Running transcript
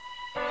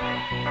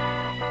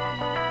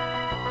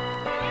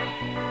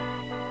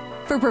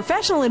For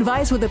professional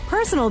advice with a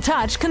personal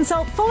touch,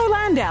 consult Fuller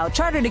Landau,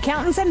 Chartered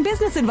Accountants and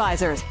Business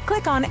Advisors.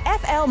 Click on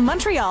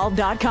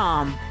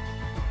flmontreal.com.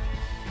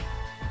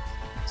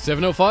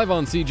 7:05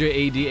 on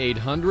CJAD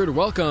 800.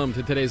 Welcome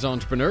to today's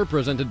Entrepreneur,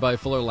 presented by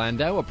Fuller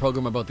Landau, a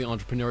program about the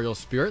entrepreneurial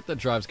spirit that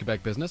drives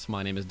Quebec business.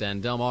 My name is Dan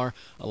Delmar,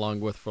 along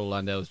with Fuller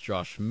Landau's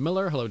Josh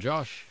Miller. Hello,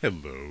 Josh.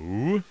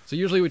 Hello. So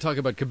usually we talk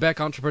about Quebec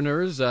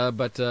entrepreneurs,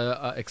 but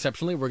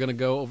exceptionally we're going to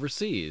go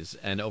overseas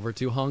and over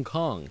to Hong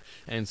Kong.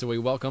 And so we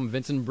welcome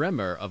Vincent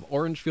Bremmer of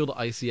Orangefield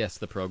ICS,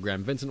 the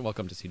program. Vincent,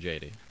 welcome to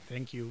CJAD.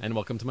 Thank you. And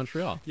welcome to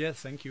Montreal. Yes,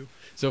 thank you.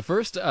 So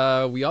first,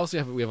 we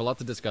have a lot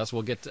to discuss.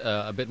 We'll get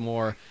a bit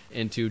more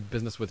into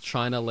business with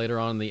China later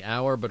on in the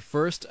hour. But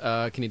first,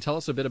 can you tell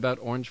us a bit about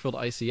Orangefield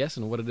ICS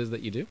and what it is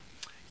that you do?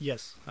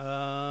 Yes.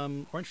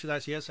 Orangefield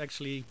ICS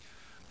actually,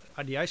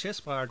 the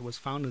ICS part was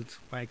founded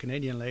by a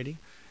Canadian lady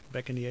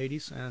back in the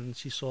 80s, and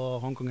she saw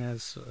Hong Kong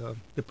as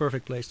the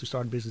perfect place to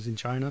start business in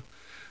China.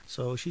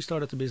 So she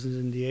started the business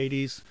in the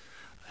 80s.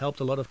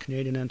 Helped a lot of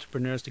Canadian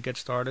entrepreneurs to get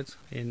started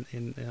in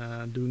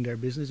doing their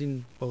business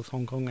in both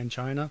Hong Kong and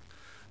China.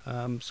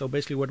 So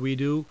basically what we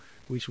do,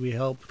 which we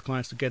help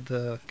clients to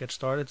get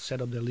started,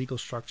 set up their legal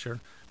structure.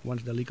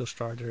 Once the legal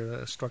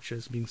structure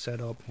is being set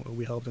up,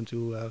 we help them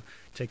to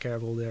take care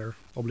of all their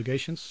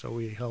obligations. So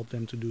we help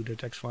them to do their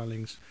tax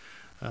filings,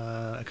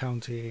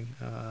 accounting,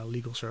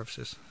 legal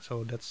services.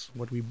 So that's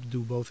what we do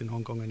both in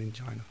Hong Kong and in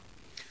China.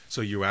 So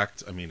you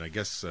act, I mean, I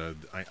guess,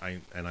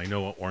 I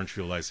know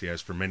Orangefield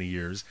ICS for many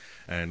years,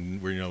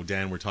 and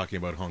Dan, we're talking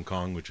about Hong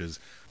Kong, which is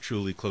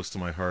truly close to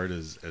my heart,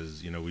 as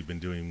we've been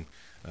doing,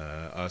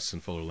 us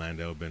and Fuller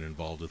Landau have been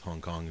involved with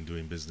Hong Kong and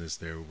doing business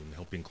there and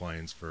helping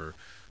clients for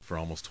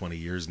almost 20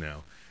 years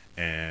now.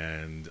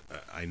 And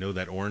I know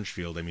that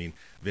Orangefield, I mean,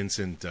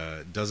 Vincent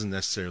doesn't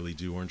necessarily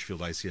do Orangefield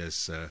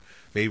ICS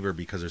favor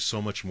because there's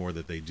so much more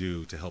that they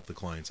do to help the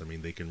clients. I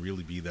mean, they can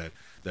really be that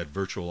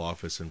virtual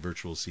office and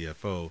virtual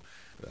CFO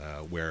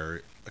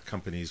where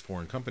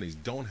foreign companies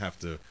don't have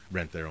to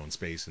rent their own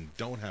space and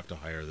don't have to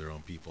hire their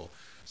own people.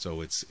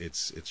 So it's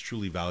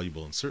truly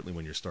valuable, and certainly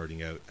when you're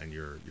starting out and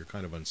you're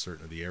kind of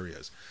uncertain of the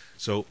areas.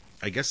 So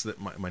I guess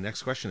that my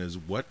next question is,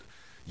 what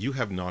you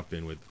have not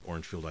been with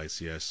Orangefield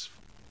ICS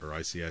or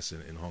ICS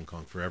in Hong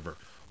Kong forever.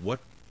 What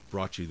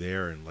brought you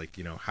there, and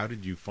how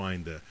did you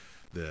find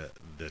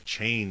the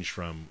change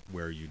from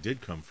where you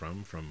did come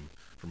from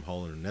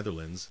Holland or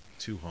Netherlands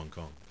to Hong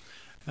Kong?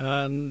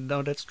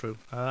 No, that's true.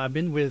 I've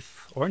been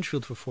with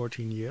Orangefield for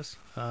 14 years,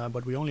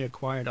 but we only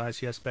acquired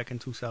ICS back in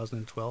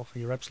 2012.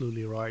 You're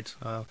absolutely right.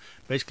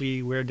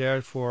 Basically, we're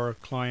there for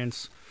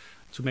clients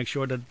to make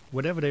sure that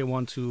whatever they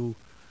want to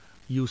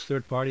use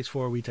third parties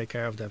for, we take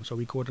care of them. So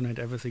we coordinate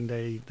everything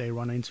they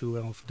run into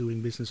of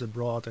doing business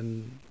abroad,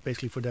 and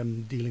basically for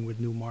them dealing with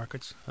new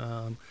markets.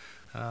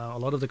 A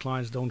lot of the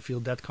clients don't feel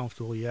that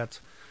comfortable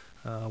yet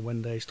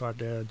when they start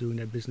doing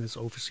their business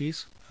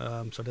overseas.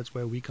 So that's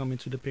where we come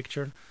into the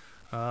picture.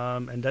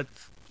 And that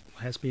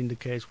has been the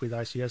case with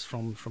ICS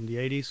from the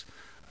 80s.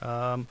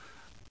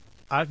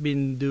 I've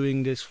been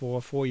doing this for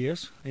 4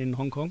 years in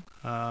Hong Kong.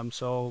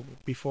 So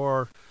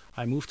before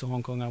I moved to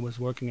Hong Kong, I was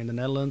working in the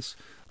Netherlands,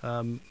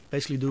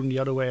 basically doing the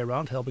other way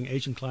around, helping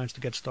Asian clients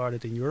to get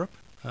started in Europe.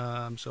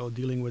 So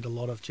dealing with a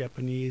lot of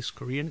Japanese,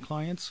 Korean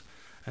clients,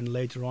 and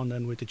later on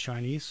then with the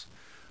Chinese.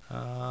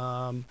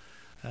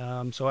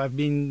 So I've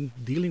been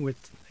dealing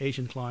with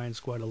Asian clients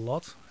quite a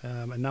lot,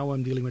 and now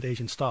I'm dealing with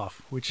Asian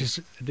staff, which is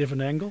a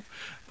different angle,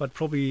 but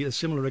probably a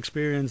similar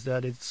experience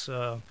that it's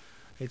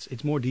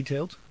more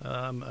detailed.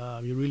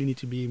 You really need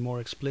to be more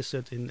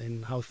explicit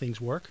in how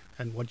things work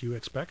and what you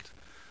expect.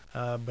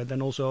 But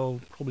then also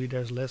probably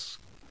there's less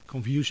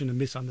confusion and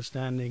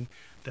misunderstanding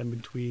than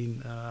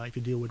between if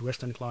you deal with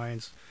Western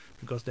clients,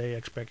 because they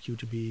expect you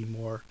to be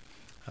more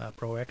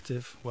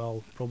proactive.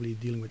 Well, probably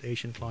dealing with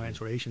Asian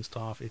clients or Asian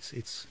staff,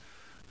 it's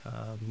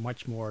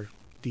much more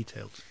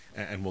detailed.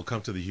 And we'll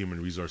come to the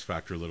human resource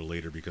factor a little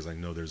later, because I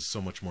know there's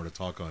so much more to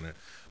talk on it.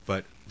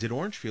 But did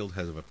Orangefield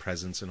have a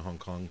presence in Hong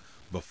Kong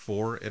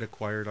before it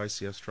acquired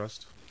ICS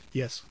Trust?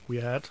 Yes, we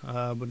had,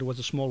 but it was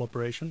a small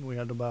operation. We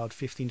had about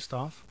 15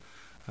 staff.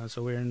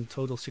 So we're in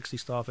total 60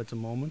 staff at the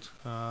moment.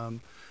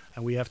 And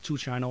we have 2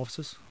 China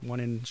offices, one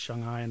in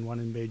Shanghai and one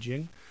in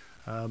Beijing.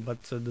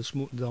 But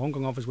the Hong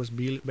Kong office was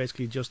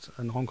basically just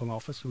a Hong Kong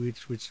office,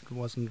 which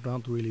wasn't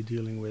not really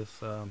dealing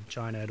with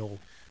China at all.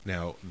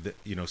 Now,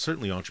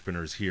 certainly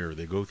entrepreneurs here,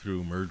 they go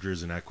through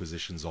mergers and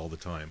acquisitions all the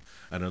time.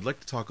 And I'd like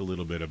to talk a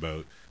little bit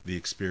about the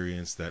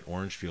experience that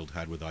Orangefield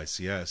had with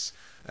ICS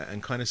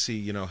and kind of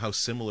see, how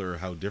similar,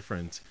 how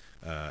different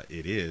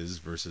it is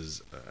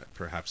versus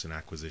perhaps an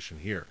acquisition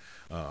here.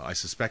 I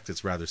suspect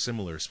it's rather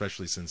similar,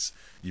 especially since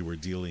you were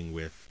dealing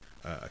with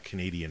a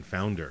Canadian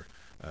founder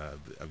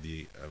of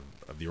the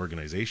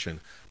organization.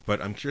 But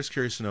I'm just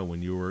curious to know,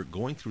 when you were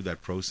going through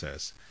that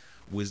process,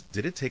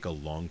 did it take a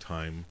long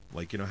time?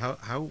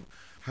 How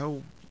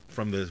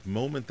from the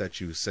moment that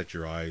you set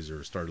your eyes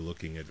or started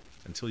looking at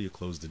until you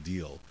closed the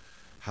deal,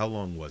 how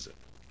long was it?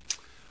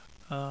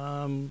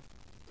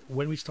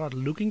 when we start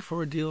looking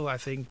for a deal, I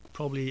think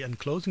probably and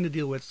closing the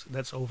deal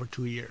that's over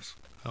 2 years.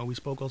 We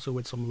spoke also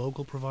with some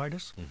local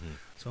providers,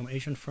 some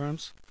Asian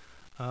firms,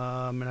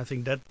 and I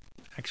think that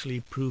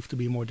actually proved to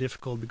be more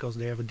difficult because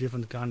they have a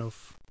different kind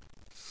of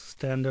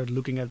standard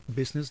looking at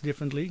business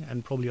differently,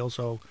 and probably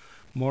also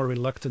more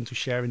reluctant to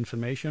share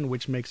information,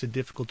 which makes it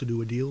difficult to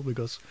do a deal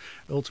because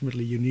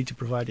ultimately you need to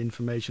provide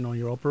information on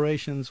your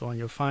operations, on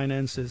your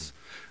finances.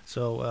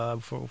 So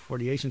for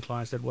the Asian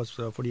clients, that was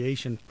for the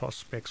Asian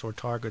prospects or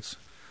targets,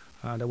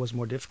 that was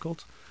more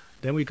difficult.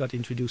 Then we got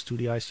introduced to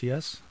the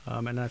ICS,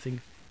 and I think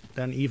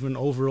then even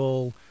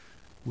overall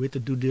with the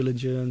due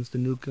diligence, the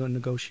new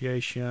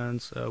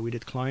negotiations, we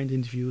did client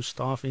interviews,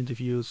 staff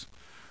interviews.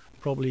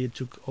 Probably it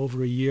took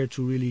over a year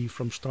to really,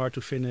 from start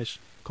to finish,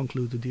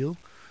 conclude the deal.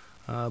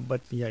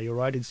 But yeah, you're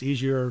right. It's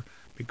easier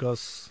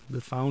because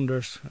the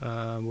founders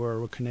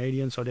were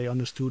Canadian, so they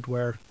understood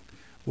where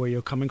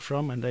you're coming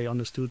from, and they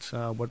understood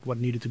what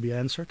needed to be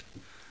answered.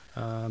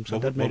 So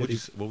that made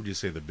it. What would you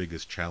say the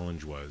biggest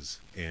challenge was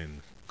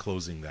in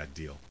closing that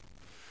deal?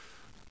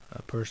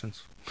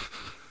 Persons.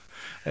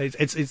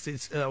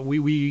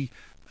 We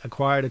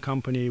acquired a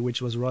company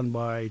which was run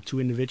by 2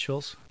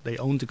 individuals. They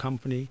owned the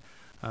company.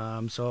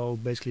 So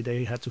basically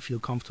they had to feel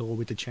comfortable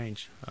with the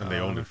change. And they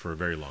owned it for a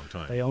very long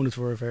time. They owned it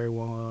for a very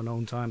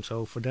long time.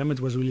 So for them it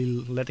was really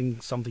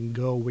letting something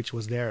go which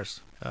was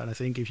theirs. And I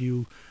think if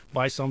you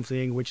buy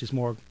something which is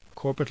more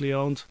corporately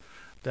owned,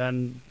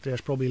 then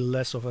there's probably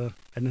less of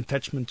an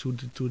attachment to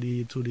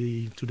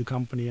the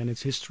company and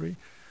its history.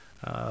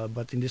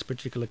 But in this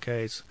particular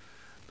case,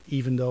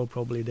 even though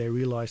probably they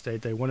realized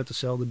that they wanted to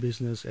sell the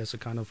business as a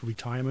kind of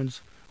retirement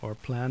or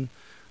plan,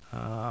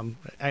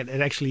 and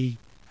actually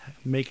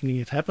making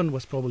it happen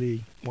was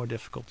probably more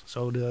difficult.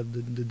 So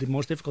the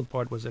most difficult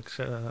part was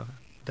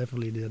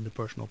definitely the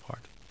personal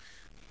part.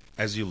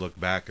 As you look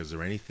back, is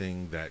there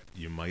anything that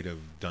you might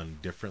have done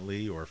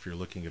differently, or if you're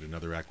looking at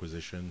another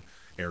acquisition,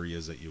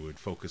 areas that you would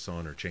focus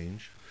on or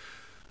change?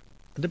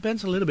 It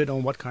depends a little bit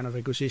on what kind of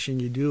acquisition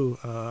you do.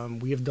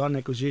 We have done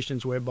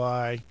acquisitions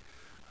whereby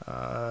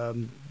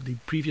the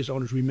previous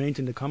owners remained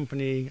in the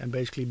company and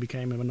basically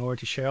became a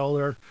minority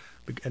shareholder,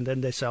 and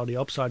then they saw the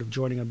upside of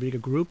joining a bigger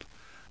group.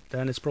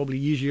 Then it's probably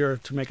easier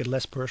to make it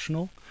less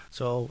personal.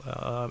 So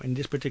in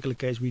this particular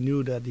case, we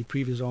knew that the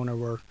previous owner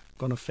were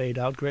going to fade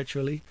out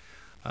gradually.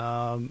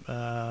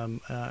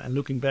 And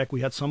looking back,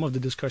 we had some of the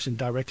discussion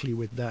directly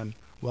with them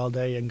while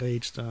they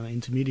engaged an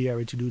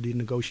intermediary to do the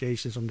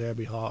negotiations on their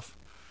behalf.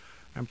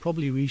 And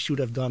probably we should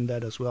have done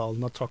that as well,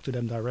 not talk to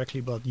them directly,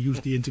 but use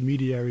the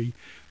intermediary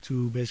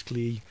to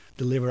basically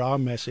deliver our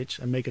message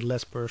and make it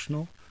less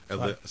personal.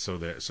 So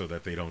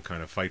that they don't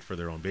kind of fight for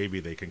their own baby,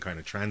 they can kind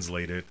of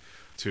translate it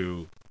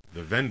to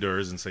the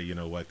vendors and say, you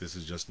know what, this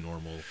is just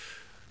normal.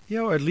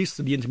 Yeah, or at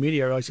least the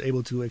intermediary is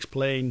able to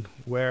explain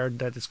where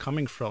that is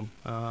coming from,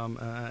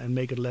 and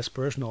make it less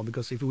personal.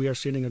 Because if we are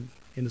sitting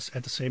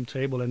at the same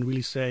table and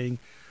really saying,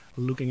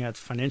 looking at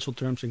financial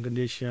terms and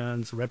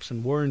conditions, reps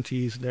and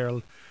warranties,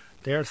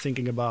 they're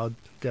thinking about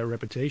their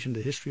reputation,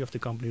 the history of the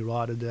company,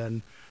 rather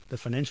than the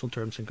financial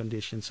terms and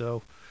conditions.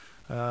 So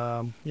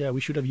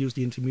we should have used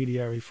the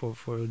intermediary for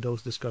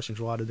those discussions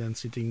rather than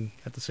sitting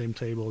at the same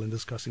table and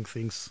discussing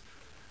things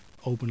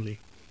openly.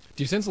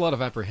 Do you sense a lot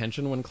of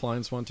apprehension when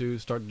clients want to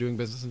start doing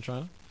business in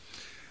China?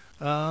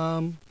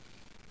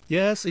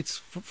 Yes, it's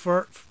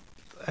for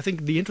I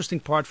think the interesting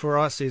part for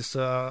us is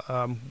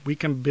we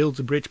can build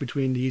a bridge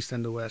between the East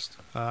and the West.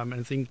 And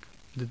I think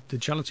the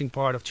challenging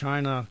part of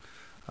China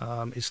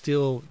is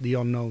still the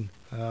unknown,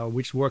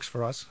 which works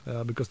for us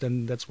because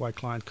then that's why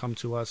clients come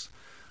to us.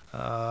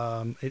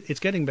 It's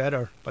getting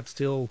better, but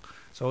still,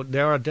 so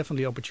there are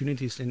definitely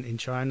opportunities in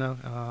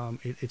China.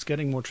 It's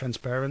getting more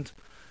transparent.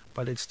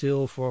 But it's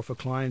still for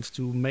clients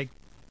to make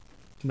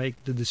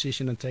the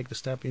decision and take the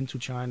step into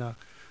China.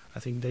 I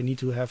think they need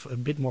to have a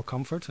bit more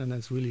comfort, and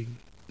that's really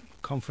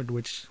comfort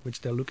which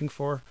they're looking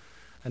for.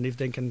 And if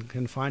they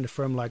can find a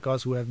firm like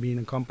us who have been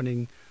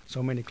accompanying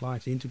so many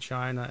clients into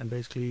China and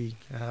basically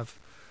have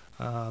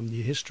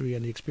the history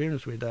and the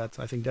experience with that,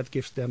 I think that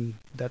gives them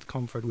that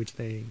comfort which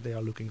they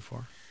are looking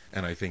for.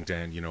 And I think,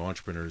 Dan,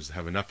 entrepreneurs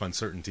have enough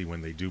uncertainty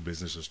when they do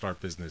business or start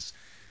business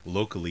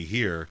locally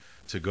here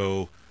to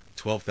go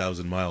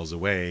 12,000 miles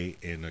away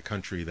in a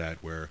country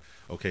where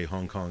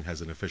Hong Kong has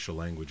an official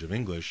language of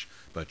English,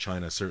 but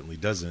China certainly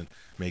doesn't,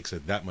 makes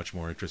it that much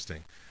more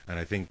interesting. And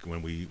I think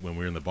when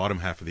we're in the bottom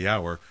half of the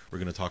hour, we're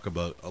going to talk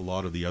about a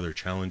lot of the other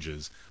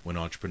challenges when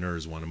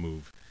entrepreneurs want to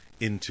move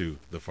into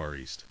the Far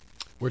East.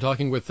 We're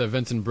talking with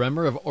Vincent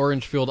Bremmer of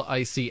Orangefield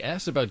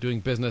ICS about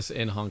doing business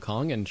in Hong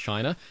Kong and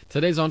China.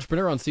 Today's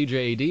Entrepreneur on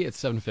CJAD at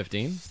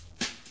 7:15.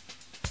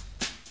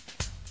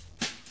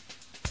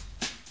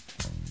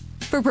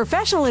 For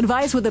professional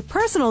advice with a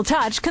personal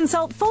touch,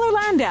 consult Fuller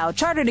Landau,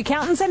 Chartered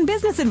Accountants and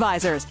Business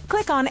Advisors.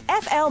 Click on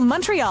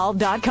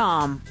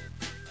flmontreal.com.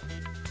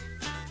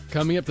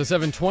 Coming up to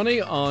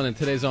 7:20 on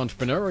today's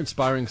Entrepreneur,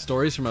 inspiring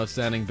stories from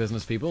outstanding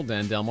business people.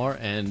 Dan Delmar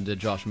and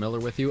Josh Miller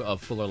with you of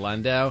Fuller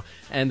Landau.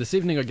 And this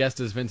evening our guest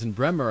is Vincent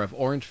Bremmer of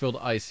Orangefield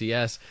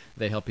ICS.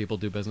 They help people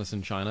do business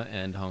in China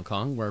and Hong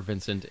Kong, where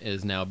Vincent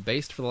is now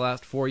based for the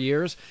last 4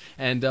 years.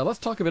 And let's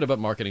talk a bit about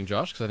marketing,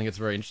 Josh, because I think it's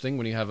very interesting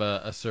when you have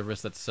a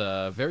service that's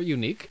very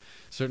unique,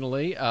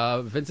 certainly.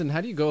 Vincent,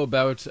 how do you go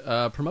about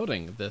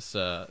promoting this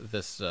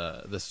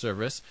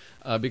service?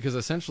 Because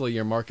essentially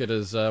your market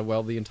is,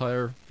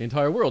 the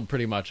entire world,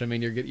 pretty much. I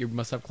mean, you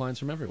must have clients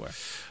from everywhere.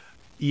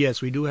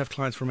 Yes, we do have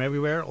clients from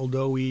everywhere,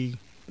 although we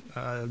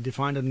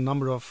defined a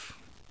number of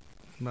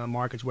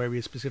markets where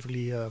we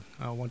specifically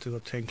want to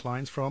obtain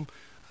clients from.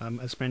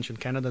 As mentioned,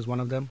 Canada is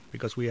one of them,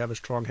 because we have a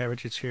strong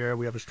heritage here.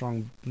 We have a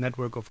strong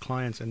network of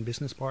clients and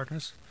business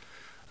partners.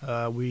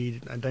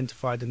 We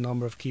identified a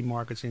number of key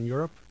markets in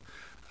Europe.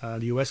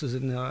 The US is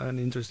an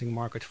interesting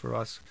market for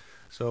us.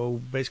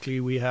 So basically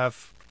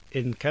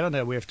in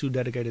Canada, we have 2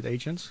 dedicated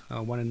agents,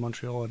 one in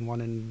Montreal and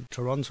one in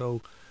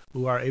Toronto,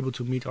 who are able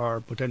to meet our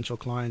potential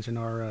clients and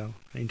our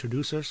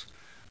introducers,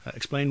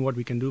 explain what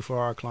we can do for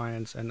our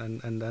clients,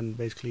 and then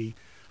basically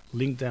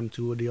link them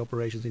to the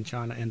operations in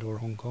China and or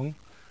Hong Kong.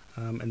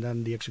 And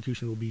then the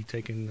execution will be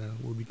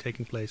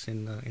taking place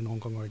in Hong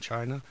Kong or in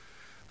China.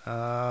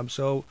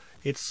 So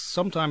it's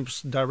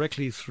sometimes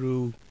directly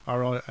through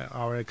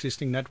our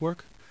existing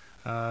network.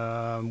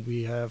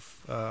 We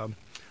have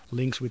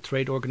links with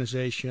trade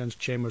organizations,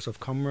 chambers of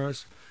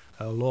commerce,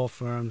 law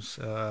firms,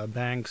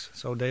 banks.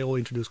 So they all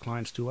introduce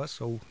clients to us.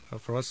 So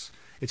for us,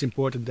 it's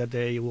important that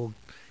they will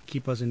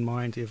keep us in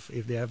mind if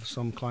they have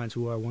some clients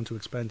who want to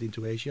expand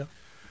into Asia.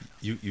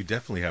 You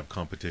definitely have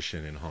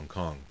competition in Hong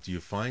Kong. Do you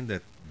find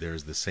that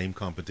there's the same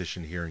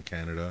competition here in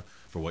Canada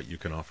for what you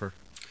can offer?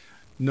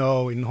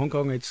 No, in Hong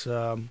Kong it's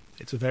a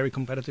very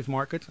competitive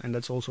market, and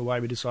that's also why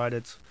we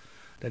decided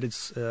that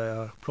it's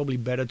probably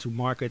better to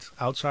market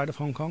outside of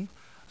Hong Kong.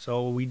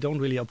 So we don't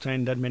really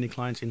obtain that many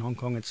clients in Hong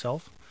Kong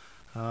itself,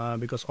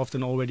 because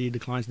often already the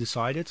clients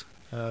decided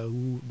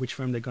which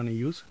firm they're going to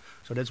use.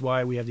 So that's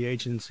why we have the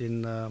agents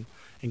in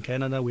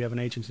Canada. We have an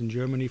agent in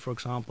Germany, for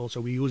example. So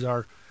we use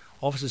our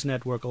offices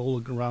network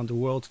all around the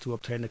world to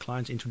obtain the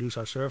clients, introduce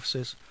our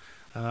services,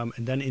 and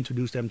then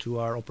introduce them to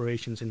our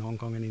operations in Hong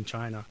Kong and in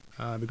China.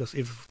 Because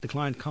if the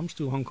client comes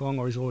to Hong Kong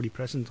or is already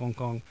present in Hong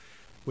Kong,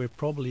 we're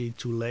probably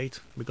too late,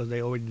 because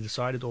they already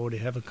decided or they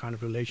have a kind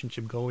of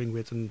relationship going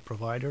with a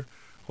provider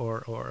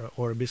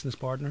or a business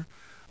partner.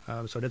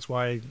 So that's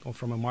why,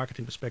 from a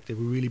marketing perspective,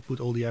 we really put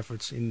all the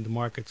efforts in the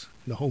market,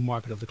 the home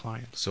market of the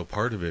client. So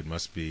part of it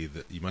must be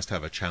that you must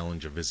have a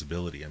challenge of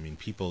visibility. I mean,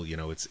 people,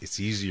 it's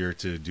easier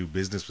to do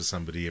business with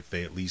somebody if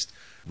they at least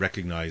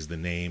recognize the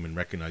name and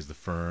recognize the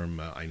firm.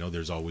 I know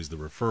there's always the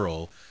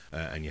referral,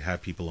 and you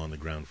have people on the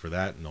ground for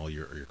that and all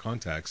your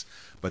contacts.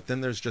 But then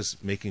there's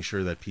just making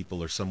sure that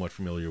people are somewhat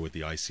familiar with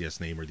the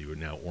ICS name, or the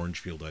now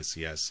Orangefield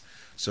ICS.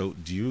 So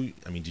do you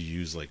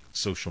use like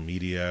social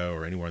media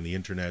or anywhere on the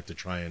internet to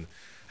try and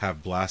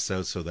have blasts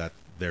out so that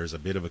there's a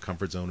bit of a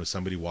comfort zone if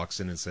somebody walks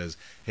in and says,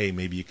 hey,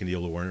 maybe you can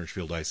deal with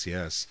Orangefield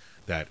ICS,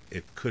 that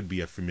it could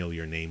be a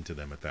familiar name to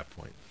them at that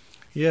point?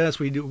 Yes,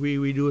 we do.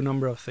 We do a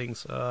number of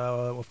things.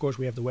 Of course,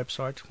 we have the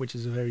website, which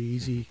is a very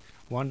easy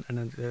one,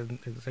 and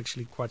it's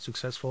actually quite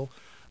successful.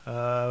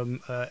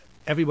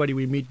 Everybody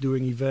we meet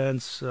during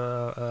events,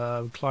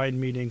 client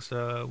meetings,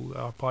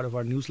 are part of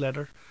our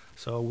newsletter.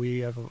 So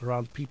we have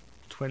around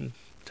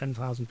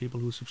 10,000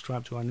 people who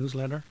subscribe to our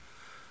newsletter.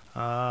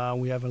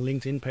 We have a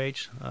LinkedIn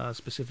page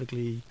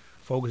specifically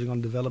focusing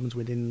on developments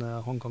within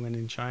Hong Kong and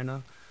in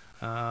China.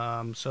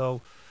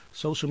 So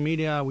social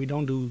media, we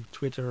don't do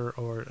Twitter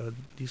or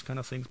these kind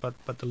of things, but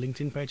the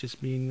LinkedIn page is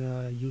being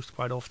used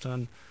quite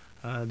often.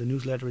 The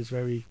newsletter is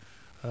very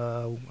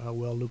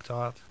well looked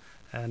at,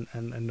 and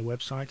the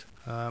website.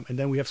 And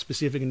then we have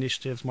specific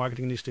initiatives,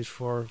 marketing initiatives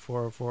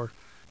for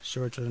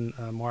certain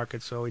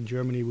markets. So in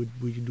Germany,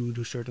 we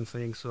do certain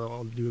things.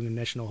 So during a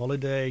national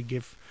holiday,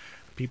 give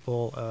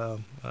people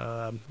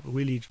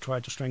really try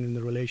to strengthen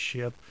the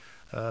relationship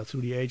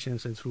through the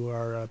agents and through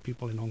our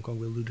people in Hong Kong.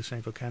 We'll do the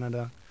same for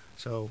Canada.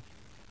 So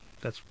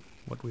that's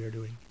what we are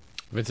doing.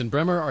 Vincent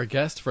Bremmer, our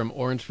guest from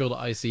Orangefield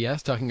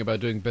ICS, talking about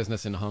doing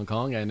business in Hong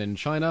Kong and in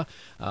China.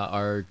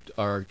 Our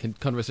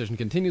conversation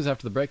continues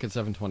after the break at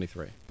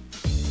 7:23.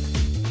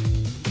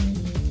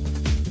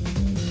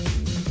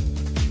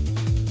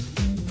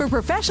 For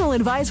professional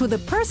advice with a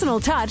personal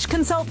touch,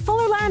 consult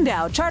Fuller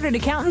Landau, Chartered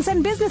Accountants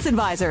and Business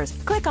Advisors.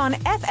 Click on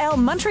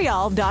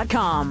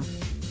flmontreal.com.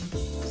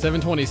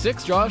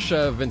 7:26, Josh.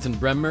 Vincent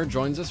Bremmer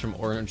joins us from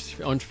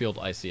Orangefield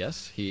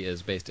ICS. He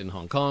is based in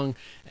Hong Kong,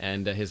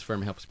 and his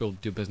firm helps people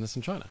do business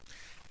in China.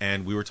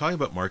 And we were talking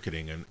about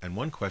marketing, and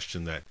one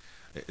question that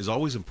is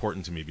always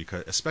important to me,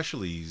 because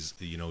especially he's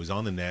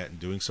on the net and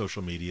doing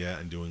social media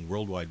and doing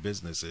worldwide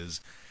business, is,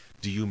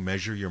 do you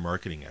measure your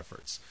marketing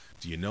efforts?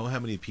 Do you know how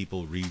many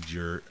people read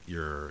your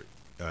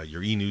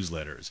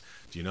e-newsletters?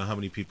 Do you know how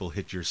many people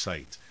hit your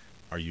site?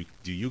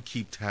 Do you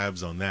keep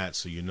tabs on that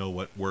so you know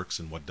what works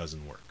and what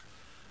doesn't work?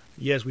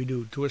 Yes, we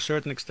do, to a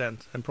certain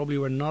extent. And probably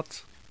we're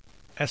not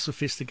as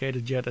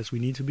sophisticated yet as we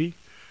need to be,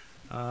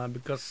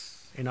 because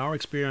in our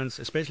experience,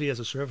 especially as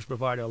a service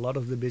provider, a lot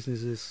of the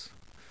businesses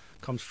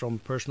comes from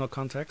personal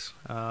contacts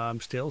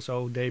still.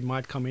 So they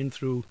might come in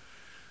through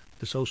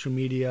the social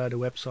media, the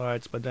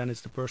websites, but then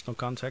it's the personal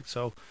contact.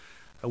 So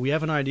we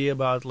have an idea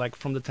about, like,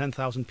 from the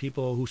 10,000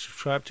 people who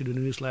subscribe to the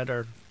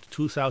newsletter,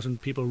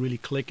 2,000 people really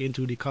click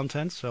into the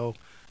content. So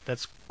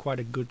that's quite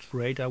a good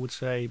rate, I would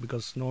say,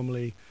 because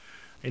normally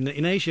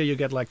in Asia you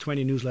get like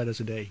 20 newsletters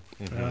a day.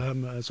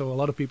 So a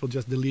lot of people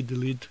just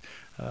delete,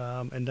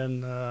 and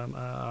then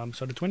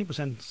so the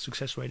 20%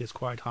 success rate is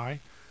quite high.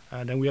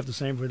 And then we have the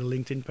same for the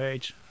LinkedIn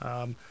page.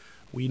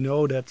 We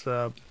know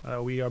that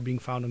we are being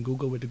found on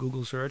Google with the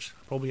Google search.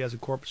 Probably as a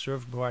corporate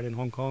service provider in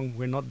Hong Kong,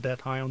 we're not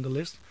that high on the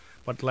list,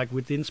 but like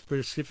within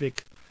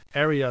specific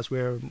areas,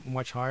 we're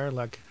much higher.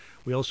 Like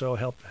we also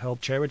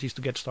help charities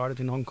to get started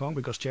in Hong Kong,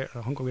 because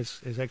Hong Kong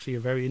is actually a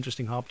very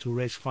interesting hub to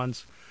raise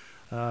funds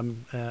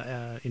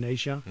in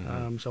Asia.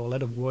 So a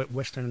lot of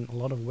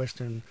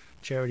Western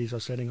charities are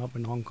setting up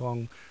in Hong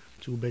Kong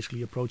to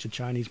basically approach the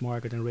Chinese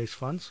market and raise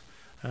funds.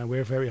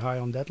 We're very high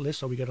on that list,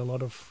 so we get a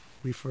lot of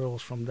referrals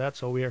from that.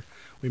 So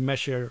we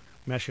measure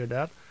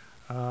that.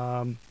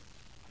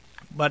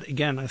 But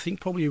again, I think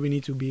probably we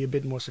need to be a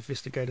bit more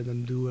sophisticated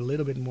and do a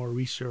little bit more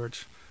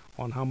research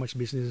on how much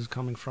business is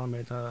coming from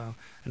it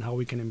and how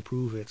we can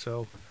improve it.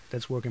 So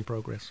that's work in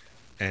progress.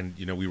 And,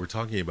 we were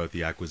talking about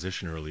the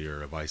acquisition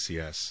earlier of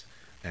ICS,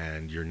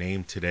 and your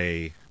name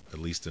today, at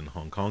least in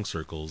Hong Kong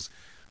circles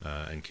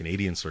and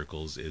Canadian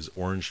circles, is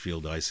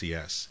Orangefield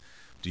ICS.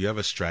 Do you have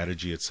a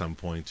strategy at some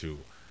point to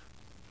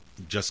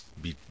just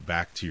be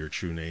back to your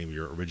true name,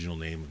 your original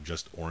name of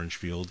just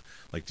Orangefield?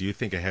 Like, do you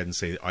think ahead and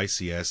say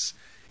ICS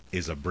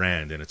is a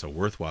brand, and it's a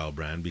worthwhile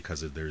brand because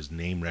there's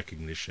name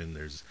recognition,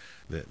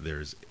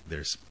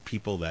 there's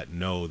people that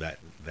know that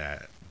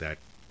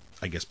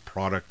I guess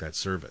product, that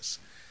service?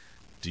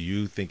 Do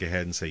you think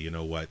ahead and say, you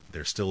know what,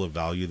 there's still a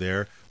value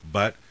there,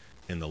 but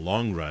in the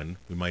long run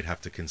we might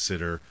have to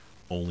consider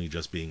only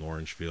just being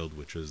Orangefield,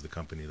 which is the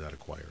company that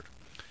acquired?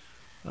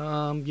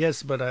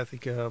 Yes, but I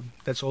think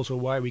that's also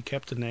why we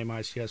kept the name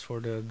ICS for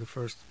the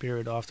first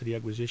period after the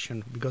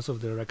acquisition, because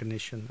of the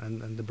recognition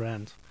and the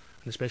brand.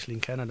 And especially in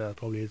Canada,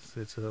 probably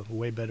it's a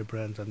way better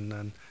brand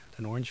than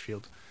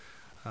Orangefield.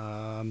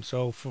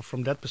 So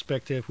from that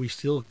perspective, we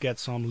still get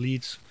some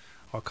leads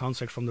or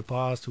contacts from the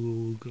past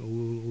who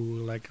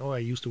like, oh, I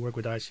used to work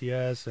with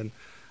ICS and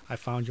I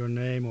found your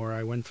name, or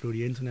I went through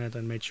the internet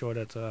and made sure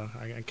that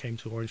I came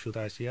to Orangefield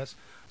ICS.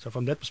 So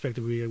from that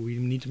perspective, we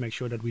need to make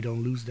sure that we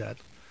don't lose that.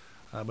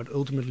 But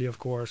ultimately, of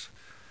course,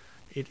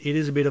 it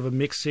is a bit of a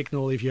mixed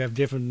signal if you have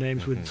different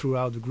names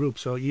throughout the group.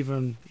 So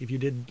even if you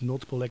did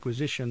multiple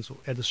acquisitions,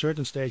 at a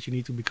certain stage you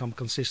need to become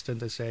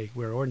consistent and say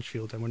we're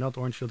Orangefield and we're not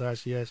Orangefield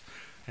ICS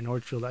and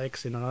Orangefield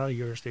X in another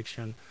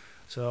jurisdiction.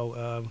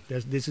 So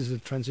this is a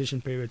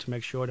transition period to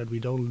make sure that we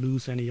don't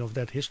lose any of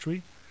that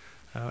history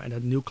and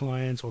that new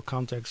clients or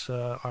contacts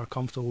are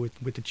comfortable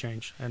with the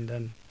change, and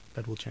then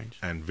that will change.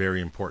 And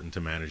very important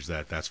to manage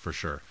that, that's for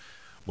sure.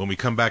 When we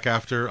come back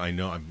after, I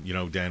know,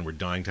 Dan, we're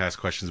dying to ask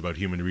questions about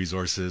human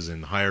resources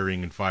and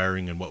hiring and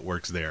firing and what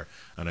works there.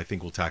 And I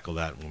think we'll tackle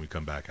that when we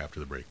come back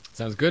after the break.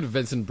 Sounds good.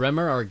 Vincent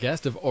Bremmer, our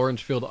guest of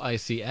Orangefield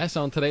ICS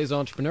on today's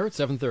Entrepreneur at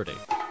 7:30.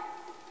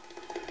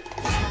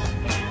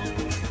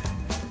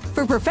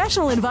 For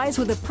professional advice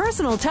with a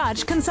personal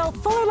touch, consult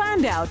Fuller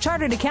Landau,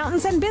 Chartered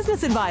Accountants and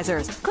Business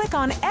Advisors. Click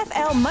on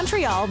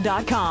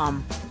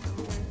flmontreal.com.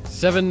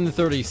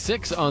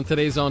 7:36 on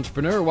today's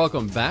Entrepreneur.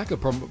 Welcome back. A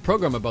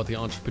program about the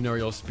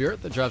entrepreneurial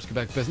spirit that drives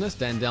Quebec business.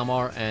 Dan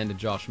Delmar and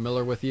Josh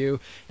Miller with you.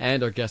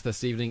 And our guest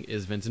this evening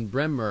is Vincent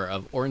Bremmer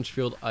of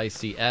Orangefield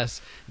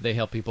ICS. They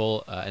help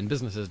people and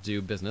businesses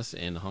do business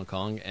in Hong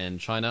Kong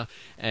and China.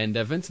 And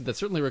Vincent, that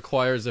certainly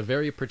requires a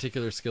very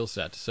particular skill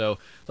set. So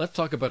let's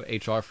talk about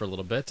HR for a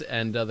little bit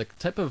and the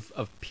type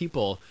of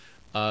people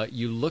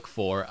you look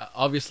for.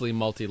 Obviously,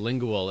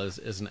 multilingual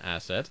is an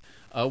asset.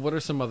 What are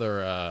some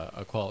other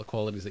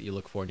qualities that you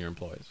look for in your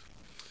employees?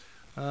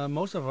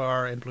 Most of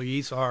our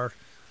employees are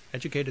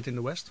educated in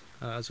the West.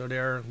 So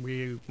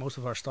most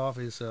of our staff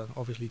is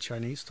obviously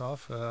Chinese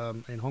staff.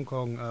 In Hong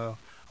Kong,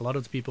 a lot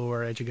of the people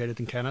were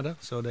educated in Canada,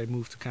 so they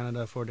moved to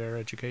Canada for their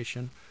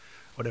education,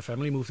 or their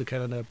family moved to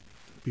Canada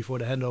before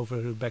the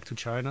handover back to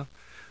China.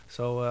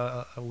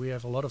 So we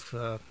have a lot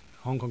of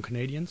Hong Kong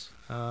Canadians.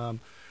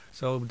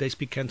 So they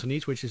speak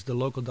Cantonese, which is the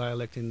local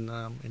dialect in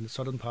the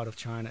southern part of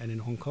China and in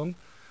Hong Kong.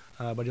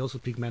 But they also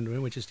speak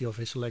Mandarin, which is the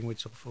official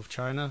language of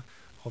China.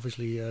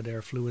 Obviously,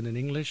 they're fluent in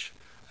English,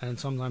 and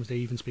sometimes they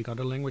even speak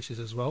other languages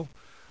as well.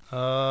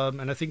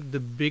 And I think the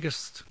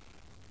biggest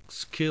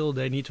skill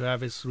they need to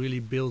have is really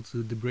build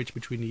the bridge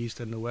between the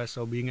East and the West.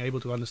 So being able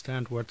to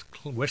understand what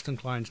Western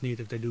clients need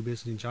if they do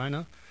business in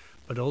China,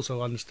 but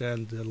also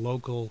understand the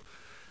local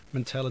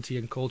mentality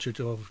and culture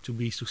to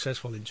be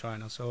successful in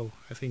China. So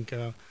I think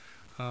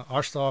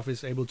our staff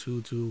is able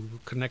to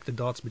connect the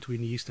dots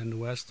between the East and the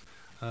West.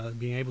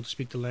 Being able to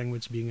speak the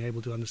language, being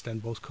able to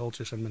understand both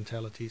cultures and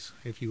mentalities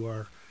if you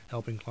are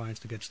helping clients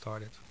to get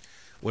started.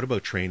 What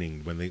about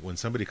training? When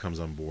somebody comes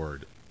on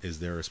board, is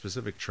there a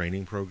specific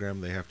training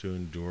program they have to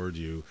endure? Do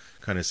you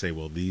kind of say,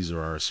 well, these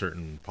are our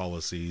certain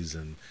policies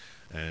and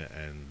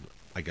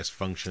I guess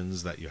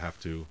functions that you have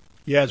to?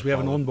 Yes, we have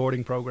an follow?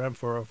 onboarding program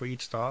for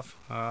each staff.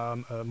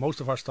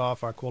 Most of our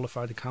staff are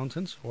qualified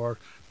accountants, or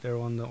they're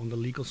on the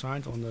legal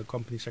side, on the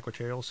company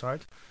secretarial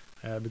side,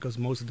 because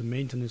most of the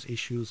maintenance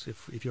issues,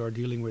 if you are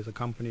dealing with a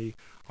company,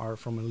 are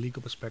from a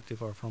legal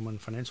perspective or from a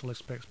financial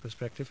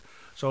perspective.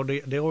 So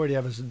they already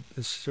have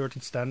a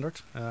certain standard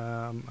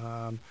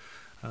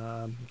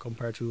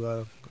compared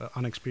to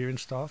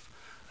unexperienced staff.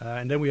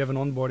 And then we have an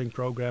onboarding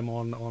program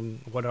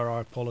on what are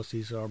our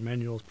policies, our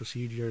manuals,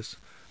 procedures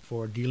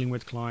for dealing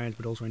with clients,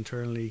 but also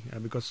internally,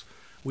 because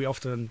we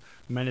often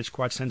manage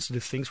quite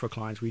sensitive things for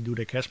clients. We do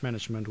their cash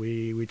management,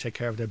 we take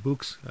care of their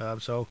books.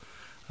 So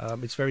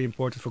it's very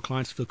important for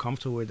clients to feel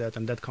comfortable with that,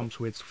 and that comes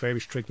with very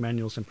strict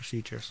manuals and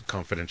procedures.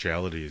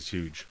 Confidentiality is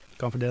huge.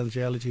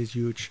 Confidentiality is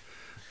huge.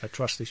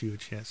 Trust is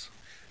huge, yes.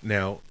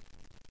 Now,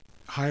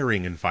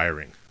 hiring and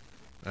firing.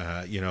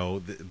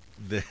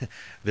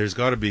 There's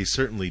got to be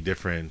certainly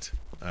different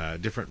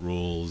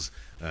rules.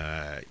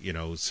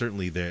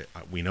 Certainly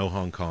we know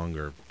Hong Kong,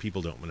 or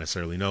people don't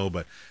necessarily know,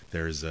 but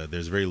there's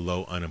very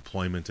low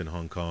unemployment in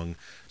Hong Kong.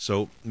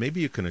 So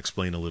maybe you can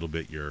explain a little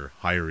bit your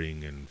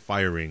hiring and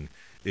firing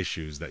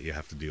issues that you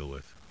have to deal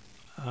with.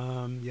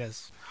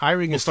 Yes,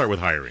 We'll start with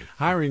hiring.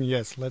 Hiring,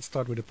 yes. Let's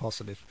start with the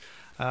positive.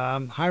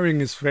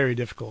 Hiring is very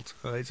difficult.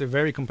 It's a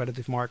very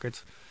competitive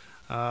market.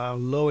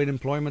 Low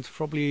unemployment,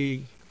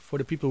 probably. For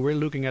the people we're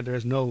looking at, there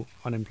is no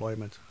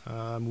unemployment.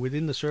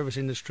 Within the service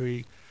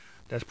industry,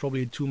 there's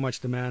probably too much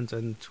demand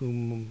and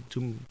too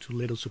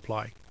little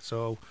supply.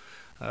 So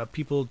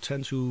people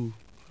tend to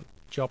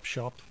job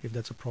shop, if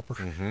that's a proper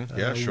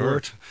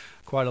word,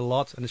 quite a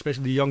lot. And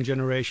especially the young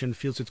generation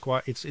feels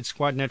it's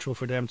quite natural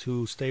for them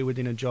to stay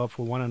within a job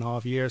for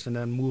 1.5 years and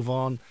then move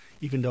on,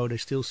 even though they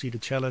still see the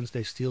challenge,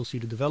 they still see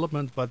the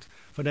development. But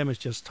for them, it's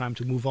just time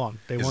to move on.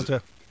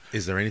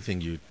 Is there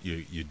anything you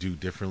do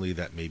differently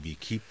that maybe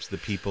keeps the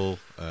people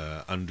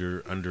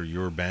under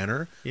your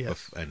banner?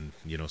 Yes. And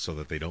so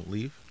that they don't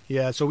leave?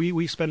 Yeah, so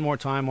we spend more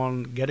time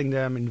on getting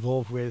them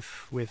involved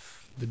with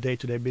the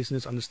day-to-day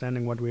business,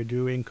 understanding what we're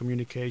doing,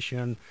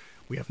 communication.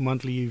 We have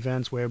monthly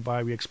events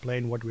whereby we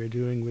explain what we're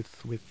doing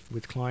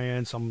with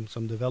clients,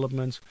 some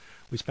developments.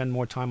 We spend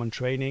more time on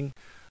training.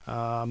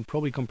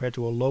 Probably compared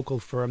to a local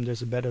firm,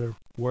 there's a better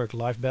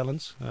work-life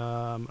balance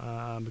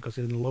because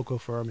in a local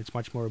firm it's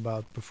much more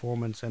about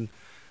performance and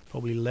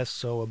probably less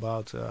so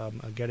about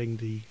getting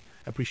the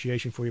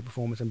appreciation for your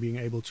performance and being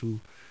able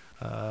to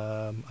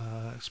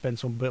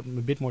spend a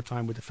bit more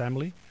time with the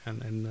family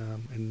and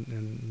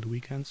the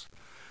weekends.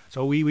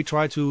 So we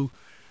try to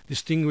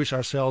distinguish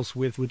ourselves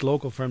with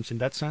local firms in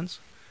that sense,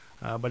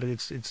 but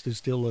it's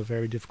still a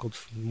very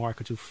difficult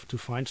market to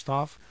find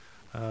staff.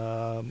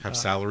 Have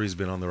salaries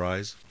been on the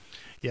rise?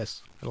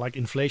 Yes, like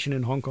inflation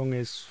in Hong Kong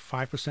is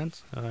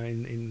 5%.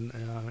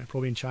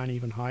 Probably in China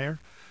even higher.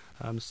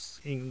 The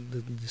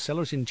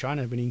salaries in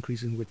China have been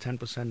increasing with 10%,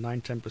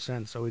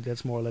 9-10%. So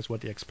that's more or less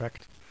what they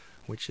expect,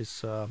 which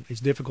is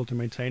difficult to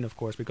maintain, of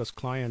course, because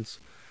clients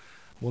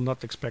will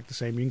not expect the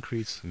same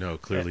increase. No,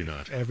 clearly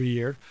not. Every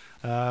year,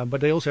 but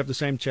they also have the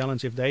same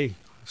challenge if they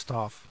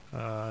staff.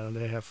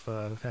 They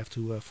have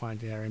to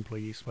find their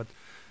employees. But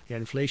yeah,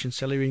 inflation,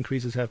 salary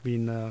increases have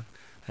been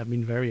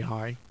very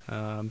high.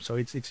 So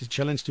it's a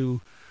challenge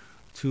to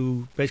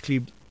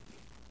basically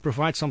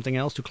provide something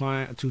else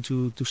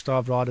to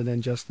staff rather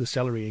than just the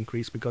salary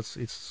increase, because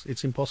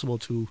it's impossible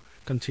to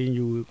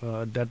continue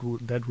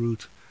that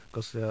route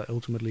because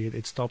ultimately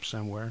it stops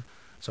somewhere.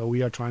 So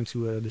we are trying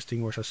to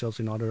distinguish ourselves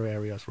in other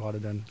areas rather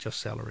than just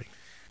salary.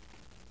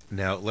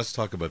 Now let's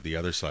talk about the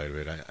other side of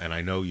it. And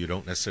I know you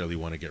don't necessarily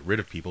want to get rid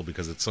of people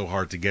because it's so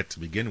hard to get to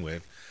begin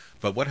with.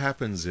 But what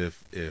happens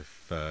if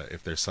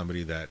there's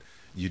somebody that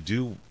you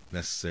do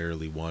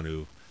necessarily want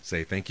to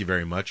say thank you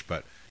very much,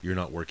 but you're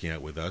not working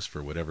out with us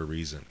for whatever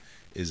reason?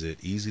 Is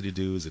it easy to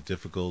do? Is it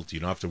difficult? Do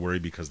you not have to worry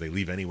because they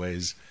leave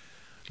anyways?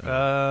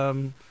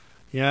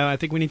 Yeah, I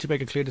think we need to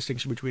make a clear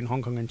distinction between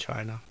Hong Kong and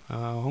China.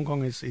 Hong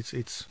Kong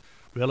it's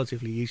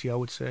relatively easy, I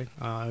would say.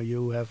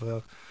 You have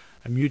a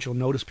mutual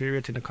notice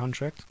period in the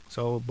contract,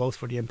 so both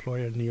for the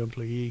employer and the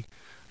employee,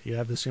 you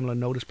have the similar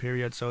notice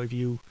period. So if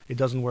it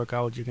doesn't work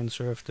out, you can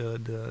serve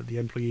the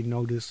employee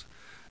notice,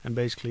 and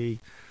basically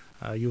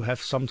you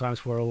have sometimes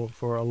for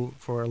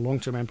a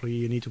long-term employee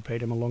you need to pay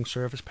them a long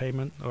service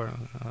payment,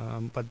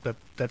 but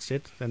that's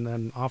it. And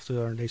then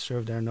after they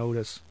serve their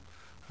notice,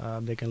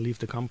 they can leave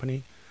the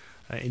company.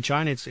 In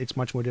China, it's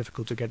much more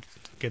difficult to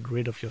get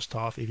rid of your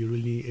staff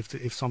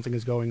if something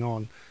is going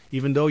on,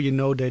 even though you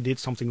know they did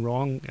something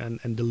wrong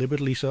and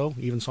deliberately so,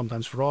 even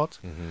sometimes fraud.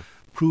 Mm-hmm.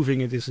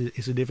 Proving it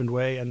is a different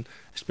way, and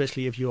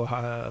especially if you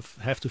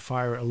have to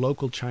fire a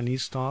local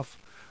Chinese staff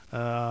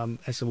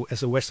as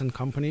a Western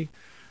company,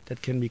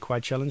 that can be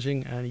quite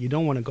challenging, and you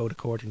don't want to go to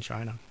court in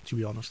China, to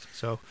be honest.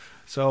 So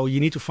you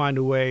need to find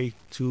a way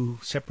to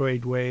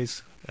separate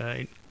ways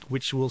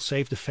which will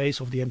save the face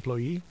of the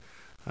employee.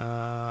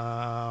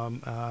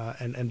 And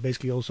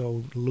basically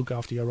also look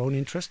after your own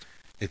interest.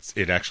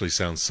 It actually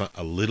sounds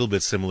a little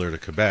bit similar to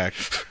Quebec.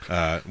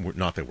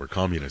 Not that we're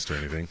communist or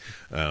anything,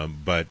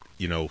 but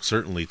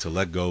certainly to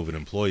let go of an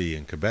employee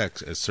in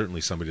Quebec, as certainly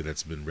somebody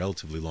that's been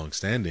relatively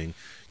long-standing,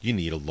 you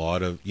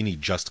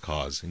need just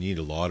cause, and you need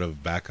a lot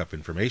of backup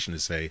information to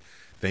say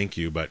thank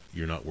you, but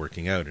you're not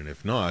working out. And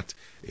if not,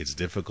 it's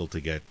difficult to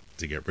get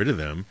rid of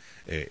them.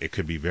 It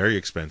could be very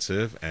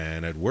expensive,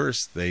 and at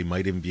worst, they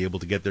might even be able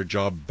to get their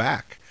job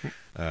back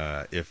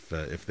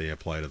if they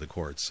apply to the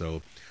courts.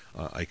 So.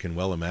 I can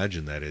well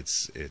imagine that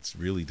it's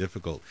really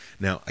difficult.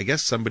 Now, I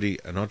guess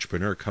an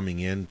entrepreneur coming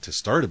in to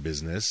start a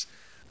business,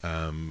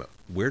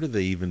 where do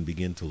they even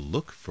begin to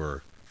look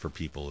for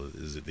people?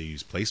 Is it they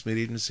use placement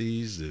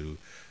agencies? Do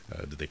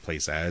they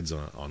place ads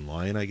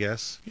online, I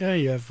guess? Yeah,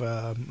 you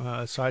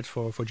have sites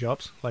for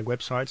jobs, like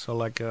websites. So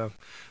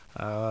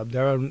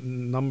there are a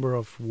number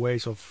of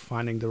ways of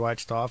finding the right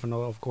staff, and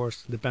of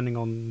course, depending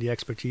on the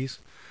expertise.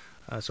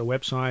 So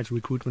websites,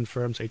 recruitment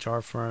firms, HR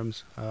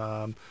firms.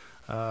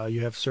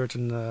 You have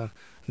certain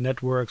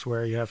networks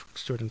where you have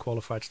certain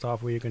qualified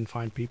staff where you can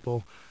find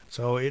people.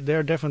 So there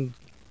are different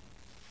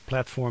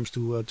platforms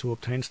to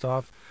obtain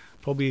staff.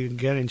 Probably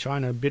again in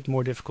China a bit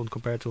more difficult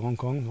compared to Hong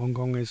Kong. Hong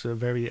Kong is a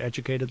very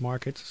educated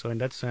market, so in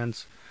that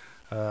sense,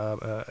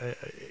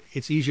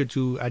 it's easier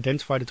to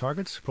identify the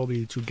targets.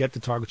 Probably to get the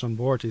targets on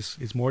board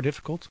is more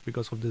difficult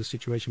because of the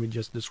situation we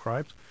just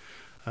described.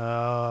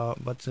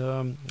 But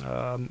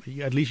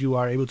at least you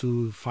are able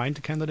to find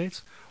the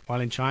candidates. While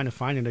in China,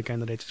 finding the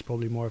candidates is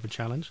probably more of a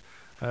challenge,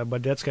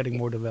 but that's getting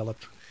more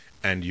developed.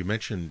 And you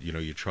mentioned,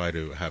 you try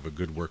to have a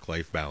good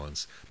work-life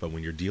balance, but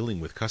when you're dealing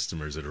with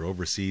customers that are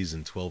overseas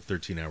in 12,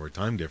 13-hour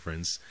time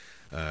difference,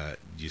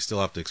 you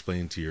still have to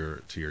explain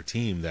to your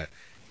team that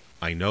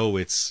I know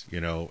it's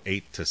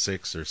 8 to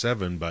 6 or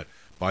 7, but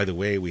by the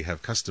way, we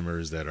have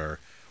customers that are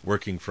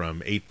working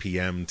from 8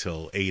 p.m.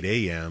 till 8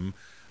 a.m.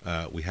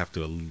 We have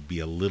to be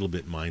a little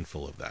bit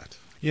mindful of that.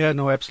 Yeah,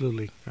 no,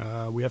 absolutely.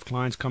 We have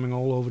clients coming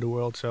all over the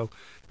world, so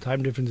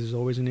time difference is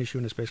always an issue,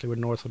 and especially with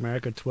North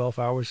America, 12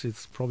 hours,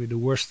 it's probably the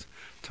worst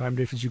time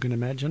difference you can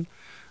imagine.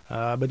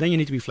 But then you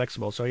need to be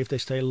flexible. So if they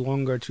stay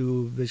longer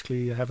to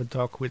basically have a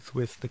talk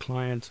with the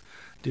client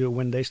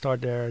when they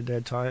start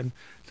their time,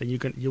 then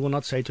you will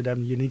not say to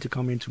them, you need to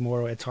come in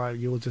tomorrow at time.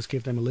 You will just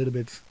give them a little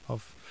bit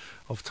of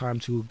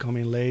time to come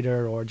in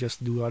later or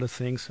just do other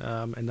things,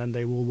 and then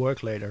they will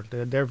work later.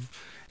 They're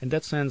in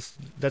that sense,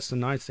 that's the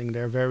nice thing.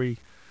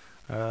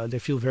 They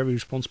feel very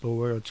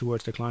responsible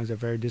towards the clients. They're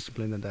very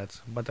disciplined in that.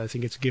 But I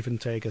think it's give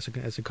and take as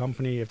a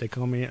company. If they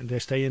come in, they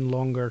stay in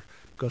longer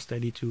because they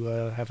need to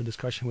have a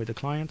discussion with the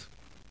client.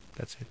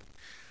 That's it.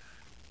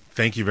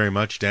 Thank you very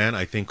much, Dan.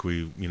 I think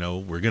we're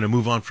going to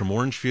move on from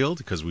Orangefield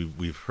because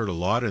we've heard a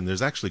lot, and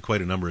there's actually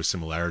quite a number of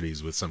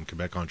similarities with some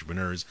Quebec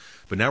entrepreneurs.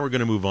 But now we're going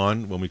to move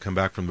on when we come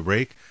back from the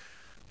break.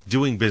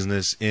 Doing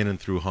business in and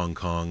through Hong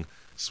Kong.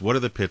 So what are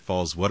the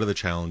pitfalls? What are the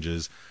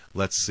challenges?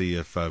 Let's see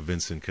if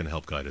Vincent can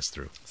help guide us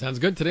through. Sounds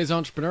good. Today's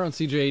Entrepreneur on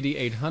CJAD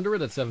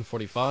 800 at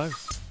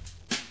 7:45.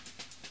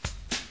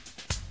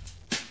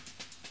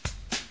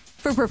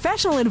 For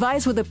professional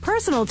advice with a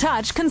personal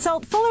touch,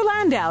 consult Fuller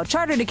Landau,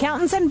 Chartered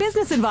Accountants and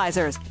Business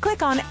Advisors.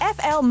 Click on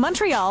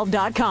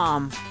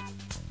flmontreal.com.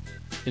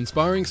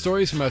 Inspiring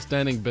stories from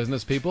outstanding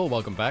business people.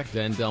 Welcome back.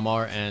 Dan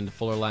Delmar and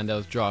Fuller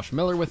Landau's Josh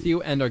Miller with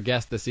you. And our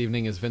guest this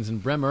evening is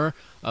Vincent Bremmer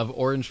of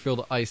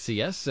Orangefield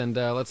ICS. And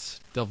let's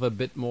delve a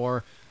bit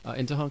more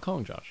into Hong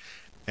Kong, Josh.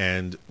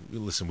 And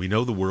listen, we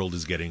know the world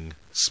is getting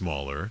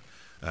smaller.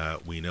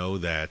 We know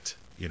that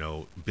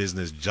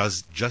business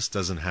just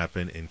doesn't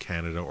happen in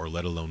Canada or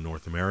let alone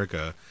North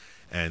America,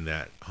 and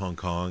that Hong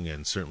Kong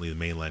and certainly the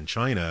mainland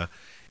China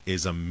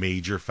is a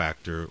major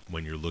factor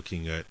when you're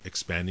looking at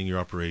expanding your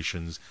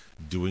operations,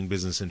 doing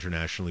business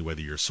internationally, whether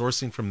you're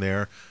sourcing from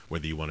there,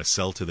 whether you want to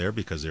sell to there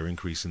because they're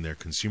increasing their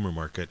consumer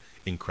market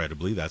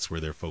incredibly. That's where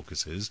their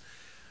focus is.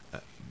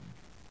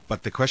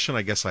 But the question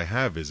I guess I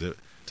have is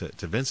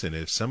to Vincent,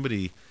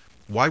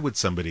 why would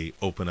somebody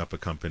open up a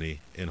company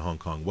in Hong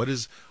Kong? What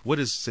is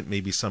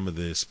maybe some of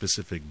the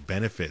specific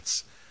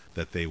benefits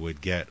that they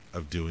would get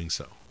of doing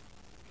so?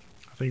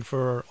 I think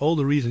for all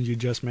the reasons you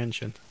just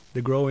mentioned,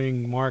 the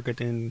growing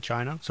market in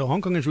China. So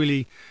Hong Kong is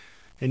really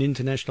an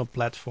international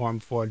platform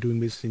for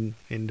doing business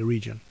in the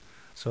region.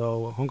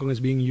 So Hong Kong is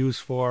being used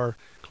for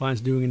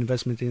clients doing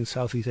investment in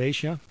Southeast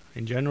Asia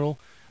in general,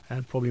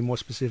 and probably more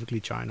specifically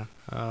China.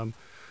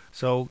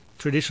 So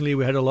traditionally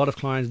we had a lot of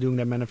clients doing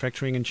their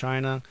manufacturing in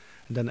China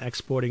and then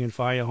exporting it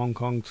via Hong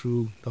Kong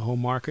through the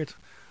home market,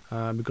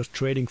 because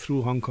trading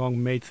through Hong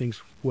Kong made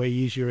things way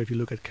easier if you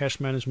look at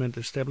cash management,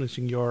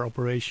 establishing your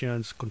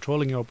operations,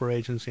 controlling your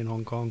operations in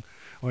Hong Kong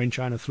or in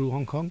China through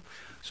Hong Kong.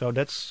 So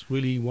that's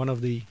really one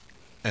of the...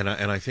 And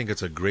I think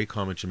it's a great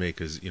comment to make,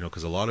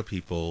 because a lot of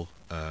people,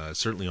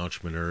 certainly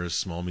entrepreneurs,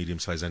 small,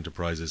 medium-sized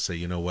enterprises say,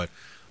 you know what,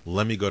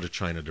 let me go to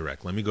China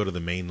direct. Let me go to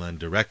the mainland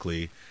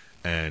directly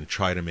and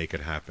try to make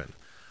it happen.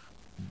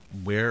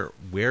 Where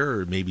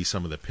are maybe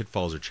some of the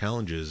pitfalls or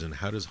challenges, and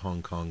how does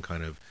Hong Kong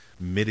kind of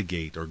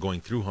mitigate, or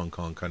going through Hong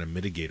Kong kind of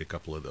mitigate a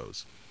couple of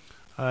those?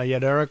 Yeah,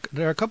 there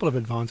are a couple of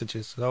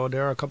advantages. So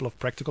there are a couple of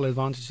practical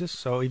advantages.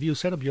 So if you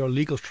set up your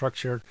legal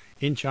structure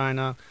in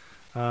China,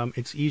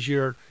 it's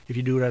easier if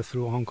you do that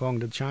through Hong Kong.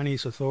 The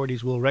Chinese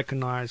authorities will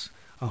recognize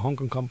a Hong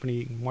Kong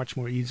company much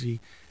more easily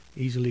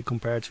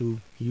compared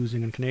to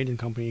using a Canadian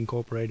company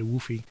incorporated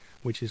WUFI,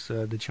 which is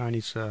the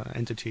Chinese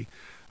entity.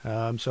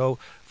 So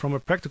from a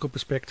practical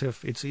perspective,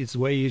 it's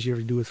way easier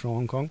to do it through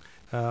Hong Kong.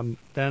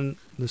 Then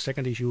the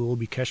second issue will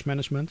be cash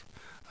management.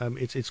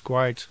 It's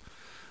quite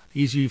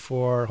easy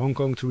for Hong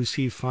Kong to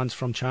receive funds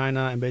from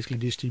China and basically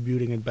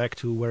distributing it back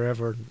to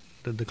wherever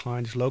the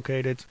client is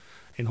located.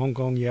 In Hong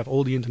Kong, you have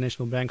all the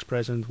international banks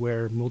present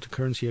where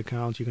multi-currency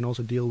accounts. You can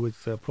also deal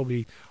with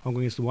probably Hong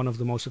Kong is one of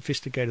the most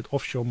sophisticated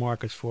offshore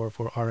markets for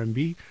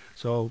RMB.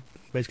 So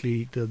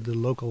basically the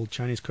local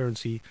Chinese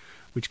currency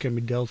which can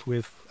be dealt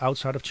with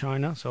outside of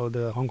China. So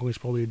the Hong Kong is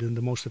probably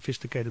the most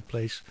sophisticated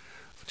place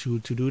to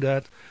do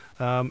that.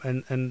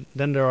 And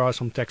then there are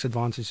some tax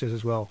advantages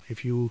as well.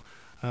 If you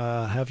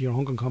have your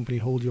Hong Kong company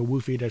hold your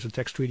WUFI, there's a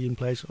tax treaty in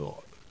place.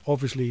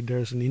 Obviously,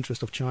 there's an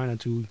interest of China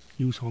to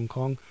use Hong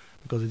Kong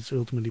because it's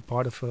ultimately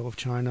part of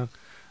China.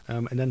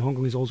 And then Hong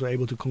Kong is also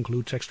able to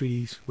conclude tax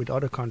treaties with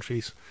other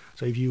countries.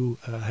 So if you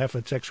have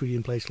a tax treaty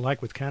in place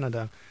like with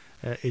Canada,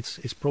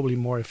 it's probably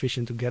more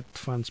efficient to get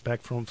funds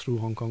back through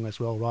Hong Kong as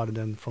well rather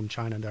than from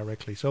China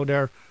directly. So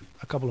there are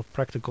a couple of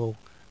practical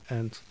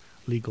and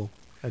legal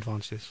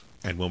advantages.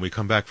 And when we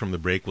come back from the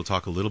break, we'll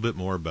talk a little bit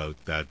more about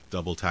that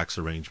double tax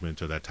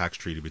arrangement or that tax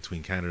treaty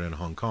between Canada and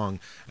Hong Kong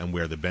and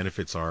where the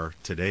benefits are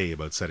today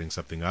about setting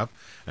something up.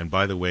 And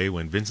by the way,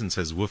 when Vincent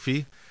says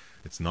woofy,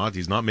 he's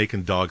not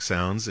making dog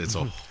sounds. It's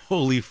a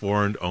wholly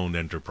foreign-owned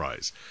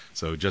enterprise.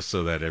 So just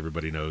so that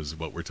everybody knows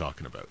what we're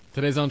talking about.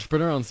 Today's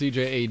Entrepreneur on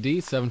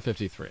CJAD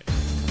 753.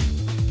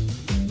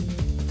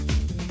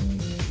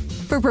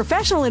 For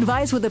professional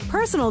advice with a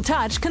personal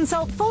touch,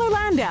 consult Fuller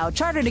Landau,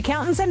 Chartered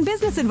Accountants and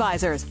Business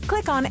Advisors.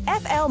 Click on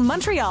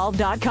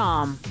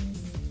flmontreal.com.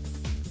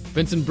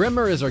 Vincent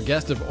Bremmer is our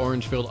guest of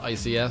Orangefield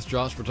ICS.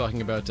 Josh, we're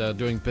talking about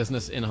doing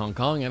business in Hong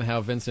Kong and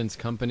how Vincent's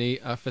company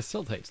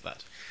facilitates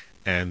that.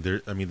 And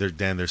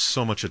Dan, there's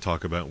so much to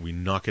talk about. We're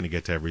not going to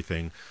get to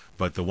everything.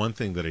 But the one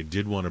thing that I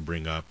did want to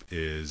bring up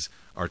is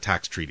our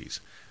tax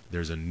treaties.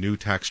 There's a new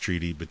tax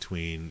treaty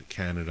between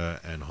Canada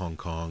and Hong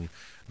Kong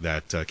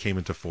that came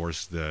into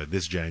force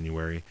this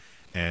January.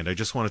 And I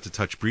just wanted to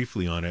touch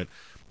briefly on it,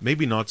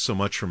 maybe not so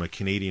much from a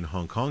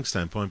Canadian-Hong Kong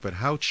standpoint, but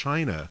how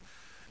China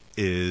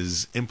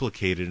is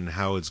implicated and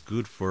how it's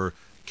good for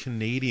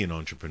Canadian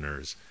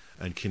entrepreneurs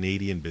and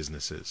Canadian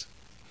businesses.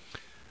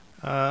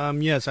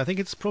 Yes, I think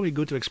it's probably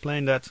good to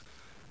explain that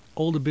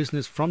all the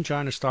business from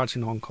China starts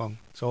in Hong Kong.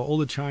 So all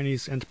the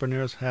Chinese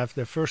entrepreneurs have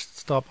their first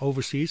stop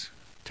overseas.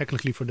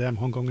 Technically for them,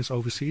 Hong Kong is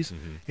overseas,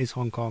 is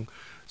Hong Kong.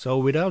 So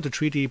without the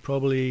treaty,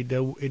 probably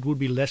it would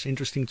be less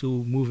interesting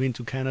to move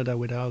into Canada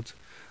without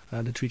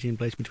the treaty in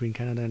place between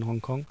Canada and Hong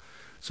Kong.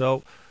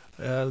 So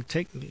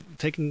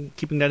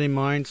keeping that in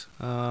mind,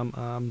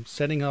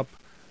 setting up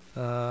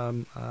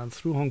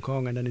through Hong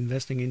Kong and then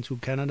investing into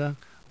Canada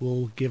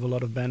will give a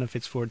lot of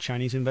benefits for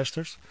Chinese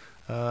investors,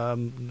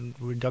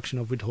 reduction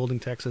of withholding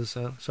taxes.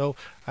 So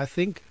I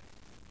think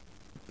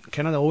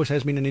Canada always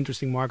has been an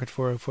interesting market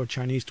for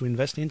Chinese to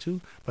invest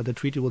into, but the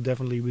treaty will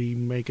definitely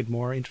make it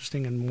more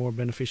interesting and more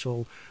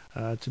beneficial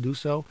to do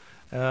so,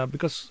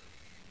 because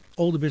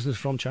all the business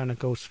from China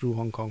goes through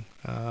Hong Kong.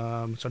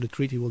 So the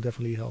treaty will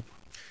definitely help.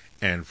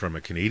 And from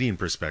a Canadian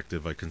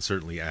perspective, I can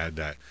certainly add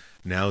that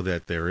now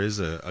that there is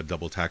a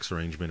double tax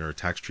arrangement or a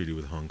tax treaty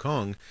with Hong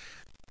Kong,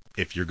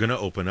 if you're going to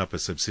open up a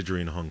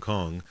subsidiary in Hong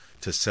Kong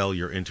to sell to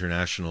your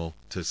international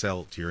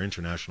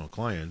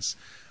clients,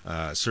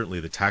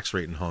 certainly the tax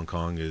rate in Hong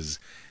Kong is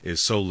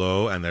so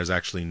low, and there's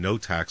actually no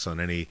tax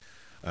on any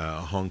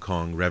Hong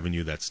Kong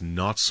revenue that's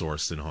not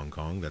sourced in Hong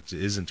Kong, that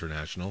is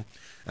international.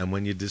 And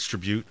when you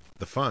distribute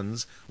the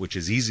funds, which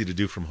is easy to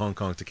do from Hong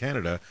Kong to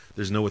Canada,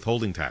 there's no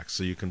withholding tax,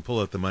 so you can pull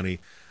out the money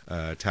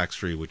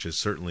tax-free, which is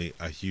certainly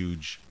a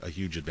huge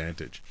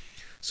advantage.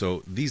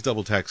 So these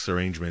double tax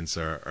arrangements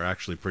are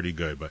actually pretty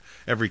good, but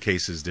every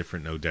case is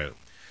different, no doubt.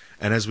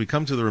 And as we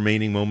come to the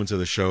remaining moments of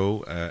the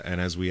show, and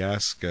as we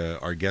ask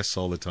our guests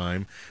all the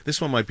time,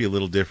 this one might be a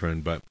little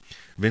different, but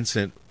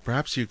Vincent,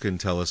 perhaps you can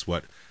tell us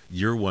what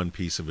your one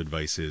piece of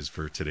advice is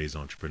for today's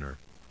entrepreneur.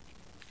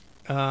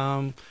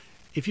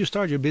 If you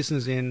start your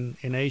business in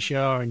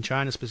Asia or in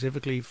China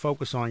specifically,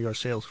 focus on your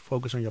sales,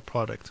 focus on your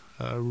product.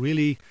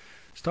 Really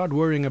start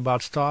worrying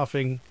about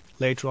staffing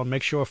later on.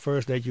 Make sure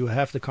first that you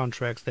have the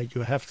contracts, that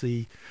you have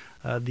the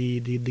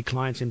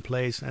clients in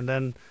place, and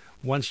then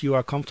once you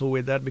are comfortable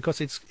with that,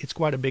 because it's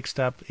quite a big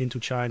step into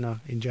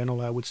China in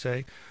general, I would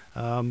say.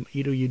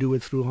 Either you do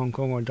it through Hong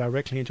Kong or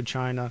directly into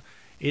China.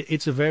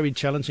 It's a very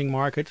challenging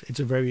market. It's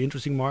a very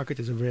interesting market.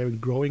 It's a very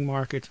growing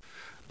market.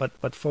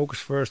 But focus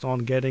first on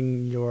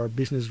getting your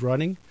business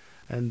running,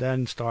 and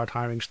then start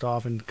hiring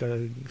staff and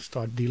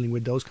start dealing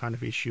with those kind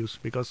of issues.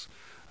 Because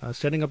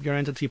setting up your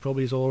entity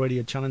probably is already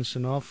a challenge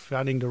enough.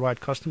 Finding the right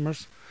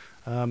customers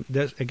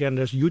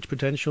There's huge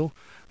potential,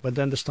 but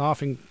then the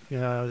staffing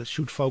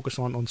should focus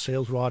on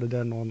sales rather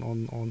than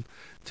on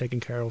taking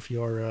care of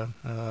your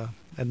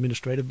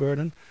administrative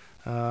burden.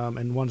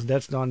 And once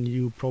that's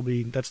done,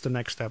 that's the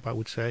next step, I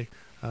would say.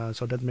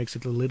 So that makes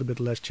it a little bit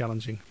less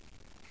challenging.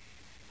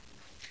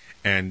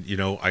 And,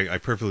 I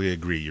perfectly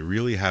agree. You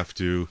really have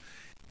to.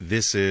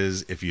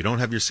 If you don't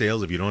have your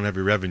sales, if you don't have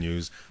your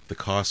revenues, the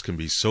cost can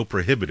be so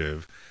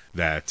prohibitive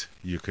that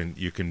you can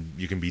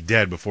be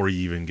dead before you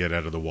even get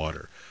out of the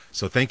water.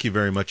 So thank you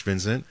very much,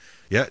 Vincent.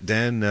 Yeah,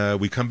 Dan,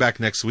 we come back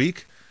next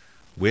week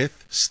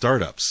with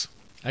startups.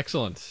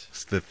 Excellent.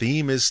 The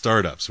theme is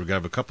startups. We're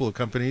going to have a couple of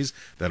companies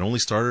that only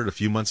started a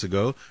few months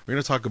ago. We're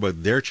going to talk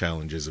about their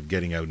challenges of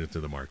getting out into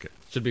the market.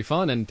 Should be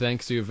fun, and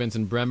thanks to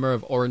Vincent Bremmer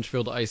of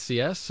Orangefield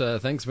ICS.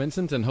 Thanks,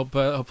 Vincent, and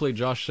hopefully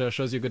Josh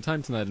shows you a good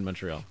time tonight in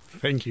Montreal.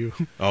 Thank you.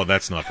 Oh,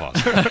 that's not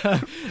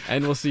possible.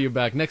 And we'll see you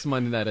back next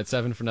Monday night at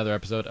 7 for another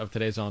episode of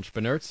Today's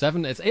Entrepreneur. It's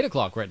 8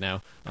 o'clock right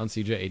now on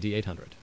CJAD 800.